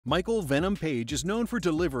Michael Venom Page is known for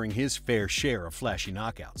delivering his fair share of flashy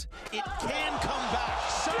knockouts. It can come back.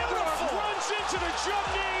 Beautiful. Runs into the jump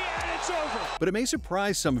knee, and it's over. But it may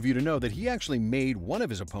surprise some of you to know that he actually made one of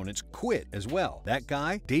his opponents quit as well. That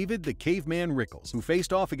guy, David the Caveman Rickels, who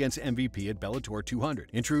faced off against MVP at Bellator 200.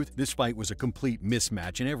 In truth, this fight was a complete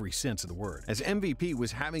mismatch in every sense of the word, as MVP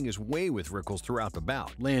was having his way with Rickels throughout the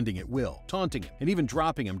bout, landing at will, taunting him, and even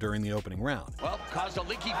dropping him during the opening round. Well, caused a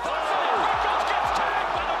leaky fall. Rickels gets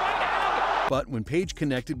tagged by the right hand. But when Page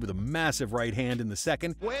connected with a massive right hand in the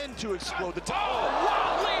second, When to explode the top. Oh,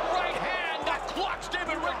 wow, lead right hand that clocks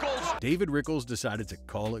David Rickels. David Rickels decided to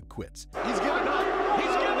call it quits. He's giving up. He's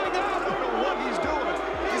giving up. I don't know what he's doing.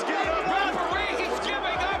 He's giving up. Referee, he's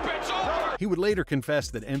giving up. It's over. He would later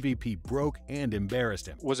confess that MVP broke and embarrassed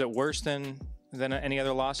him. Was it worse than any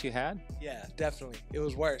other loss you had? Yeah, definitely. It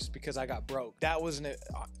was worse because I got broke. That was,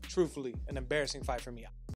 truthfully, an embarrassing fight for me.